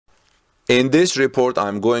In this report,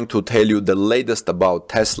 I'm going to tell you the latest about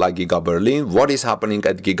Tesla Giga Berlin, what is happening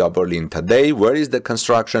at Giga Berlin today, where is the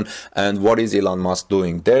construction, and what is Elon Musk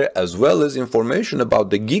doing there, as well as information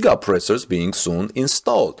about the Giga pressers being soon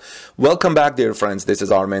installed. Welcome back, dear friends. This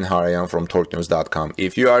is Armen Harayan from torquenews.com.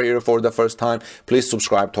 If you are here for the first time, please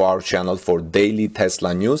subscribe to our channel for daily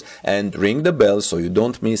Tesla news and ring the bell so you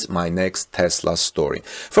don't miss my next Tesla story.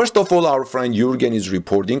 First of all, our friend Jürgen is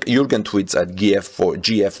reporting. Jürgen tweets at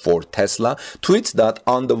GF4 Tesla, tweets that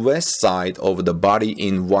on the west side of the body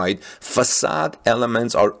in white, facade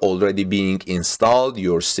elements are already being installed.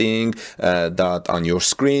 You're seeing that on your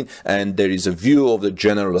screen, and there is a view of the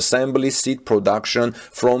general assembly seat production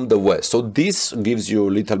from the west. So this gives you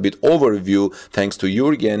a little bit overview, thanks to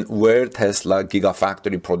Jürgen, where Tesla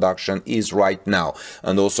Gigafactory production is right now.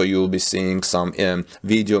 And also you'll be seeing some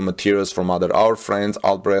video materials from our friends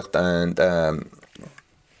Albrecht and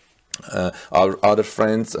our other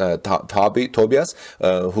friends Tobias,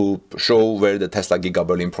 who show where the Tesla Giga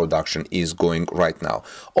Berlin production is going right now.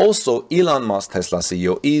 Also, Elon Musk, Tesla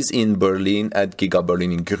CEO, is in Berlin at Giga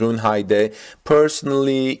Berlin in Grünheide,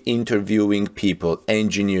 personally interviewing people,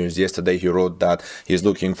 engineers. Yesterday he wrote that he's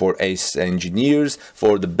looking for ace engineers,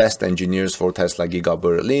 for the best engineers for Tesla Giga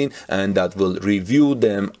Berlin, and that will review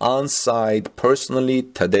them on site personally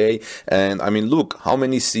today. And I mean, look how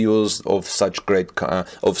many CEOs of such great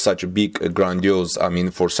such a big grandiose, I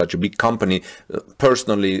mean, for such a big company,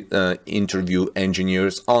 personally interview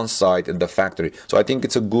engineers on site at the factory. So I think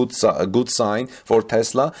it's a good sign for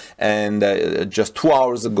Tesla. And just 2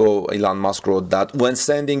 hours ago, Elon Musk wrote that when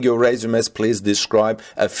sending your resumes, please describe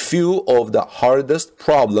a few of the hardest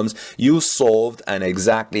problems you solved and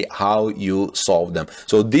exactly how you solved them.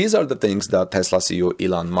 So these are the things that Tesla CEO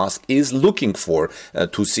Elon Musk is looking for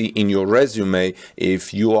to see in your resume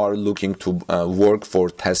if you are looking to work for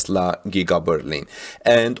Tesla Giga Berlin.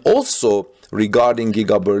 And also, regarding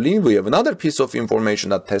Giga Berlin, we have another piece of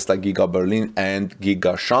information that Tesla Giga Berlin and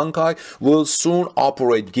Giga Shanghai will soon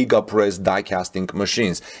operate Giga Press die casting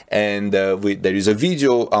machines. And there is a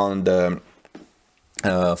video on the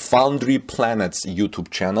Foundry Planet's YouTube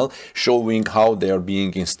channel showing how they are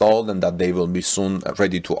being installed and that they will be soon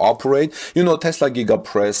ready to operate. You know, Tesla Giga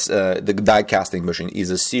Press, the die casting machine, is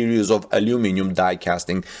a series of aluminum die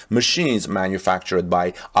casting machines manufactured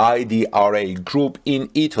by Idra Group in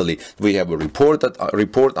Italy. We have a report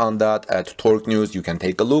on that at Torque News. You can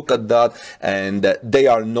take a look at that, and they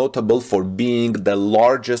are notable for being the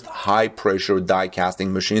largest high pressure die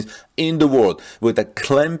casting machines in the world, with a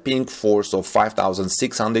clamping force of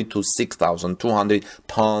 5,600 to 6,200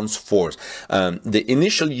 tons force. The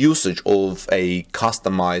initial usage of a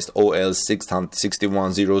customized OL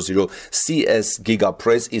 6100 CS Giga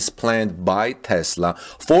Press is planned by Tesla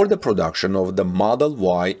for the production of the Model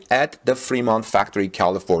Y at the Fremont factory,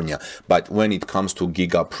 California. But when it comes to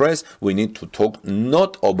Giga Press, we need to talk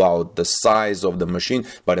not about the size of the machine,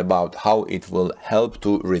 but about how it will help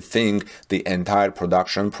to rethink the entire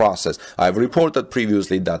production process. I've reported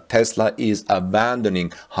previously that Tesla is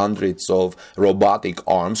abandoning hundreds of robotic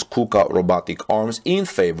arms, KUKA robotic arms, in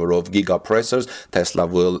favor of Giga pressers. Tesla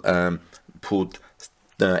will put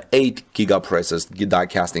 8 Giga presses, die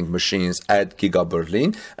casting machines at Giga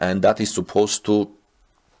Berlin, and that is supposed to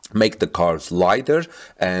make the cars lighter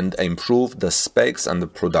and improve the specs and the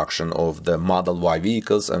production of the Model Y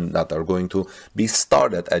vehicles, and that are going to be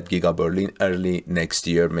started at Giga Berlin early next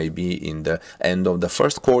year, maybe in the end of the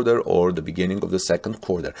first quarter or the beginning of the second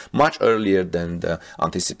quarter, much earlier than the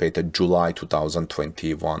anticipated July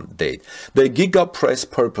 2021 date. The Giga Press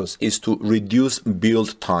purpose is to reduce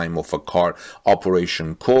build time of a car,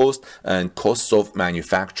 operation cost and costs of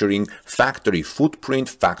manufacturing, factory footprint,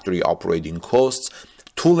 factory operating costs,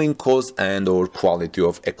 tooling costs, and or quality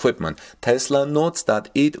of equipment. Tesla notes that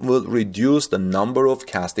it will reduce the number of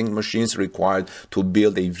casting machines required to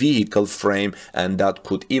build a vehicle frame, and that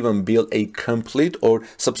could even build a complete or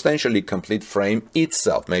substantially complete frame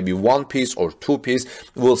itself, maybe one piece or two piece.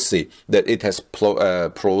 We'll see. That it has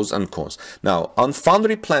pros and cons. Now, on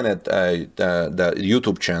Foundry Planet, the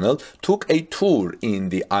YouTube channel took a tour in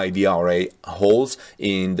the IDRA halls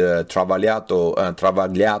in the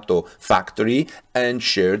Travagliato factory and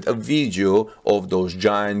shared a video of those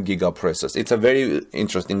giant Giga presses. It's a very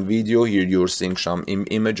interesting video. Here you're seeing some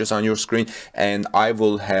images on your screen, and I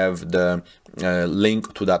will have the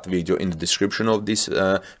link to that video in the description of this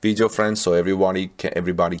video, friends, so everybody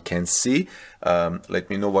can see. Let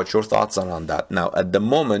me know what your thoughts are on that. Now, at the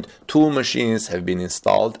moment, 2 machines have been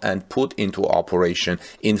installed and put into operation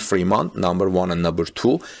in Fremont, number 1 and number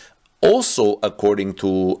 2. Also, according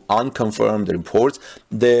to unconfirmed reports,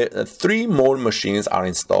 the 3 more machines are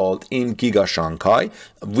installed in Giga Shanghai.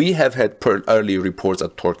 We have had early reports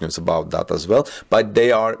at Torque News about that as well, but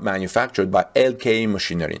they are manufactured by LK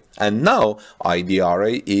Machinery. And now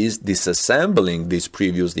IDRA is disassembling this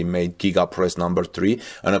previously made Giga Press number 3,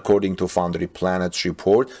 and according to Foundry Planet's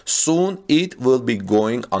report, soon it will be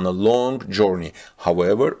going on a long journey.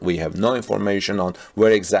 However, we have no information on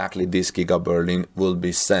where exactly this Giga Berlin will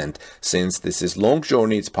be sent. Since this is long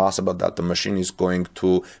journey, it's possible that the machine is going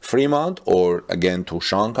to Fremont or again to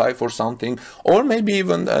Shanghai for something, or maybe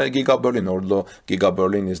even Giga Berlin, although Giga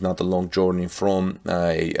Berlin is not a long journey from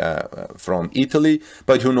Italy,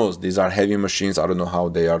 but who knows, these are heavy machines. I don't know how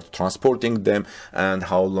they are transporting them and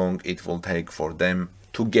how long it will take for them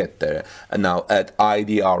to get there. And now at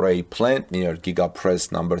IDRA plant near Giga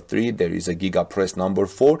Press number 3, there is a Giga Press number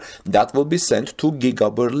 4 that will be sent to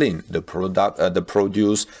Giga Berlin, the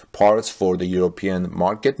produce parts for the European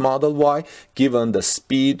market Model Y, given the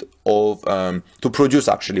speed of to produce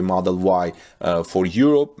actually Model Y for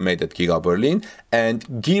Europe made at Giga Berlin,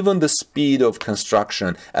 and given the speed of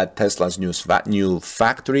construction at Tesla's new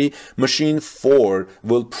factory, machine 4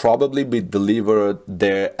 will probably be delivered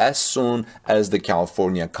there as soon as the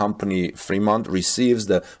California company Fremont receives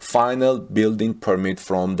the final building permit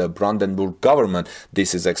from the Brandenburg government.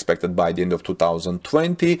 This is expected by the end of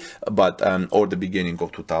 2020, but or the beginning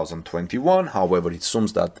of 2021. However, it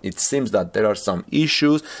seems that there are some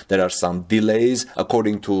issues. There are some delays,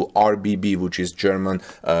 according to RBB, which is German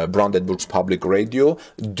Brandenburg's public radio,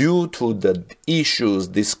 due to the issues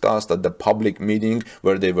discussed at the public meeting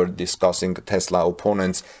where they were discussing Tesla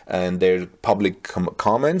opponents and their public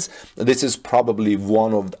comments. This is probably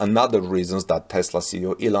one of another reasons that Tesla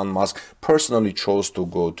CEO Elon Musk personally chose to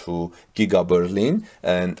go to Giga Berlin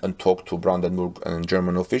and talk to Brandenburg and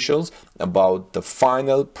German officials about the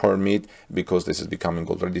final permit, because this is becoming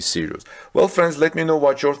already serious. Well, friends, let me know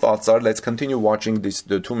what your thoughts are. Let's continue watching the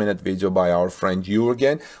 2-minute video by our friend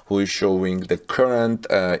Jürgen, who is showing the current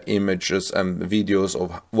images and videos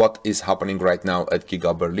of what is happening right now at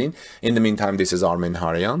Giga Berlin. In the meantime, this is Armin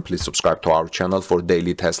Harian. Please subscribe to our channel for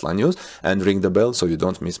daily Tesla news and ring the bell so you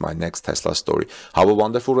don't miss my next Tesla story. Have a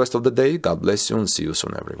wonderful rest of the day. God bless you and see you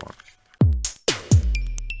soon, everyone.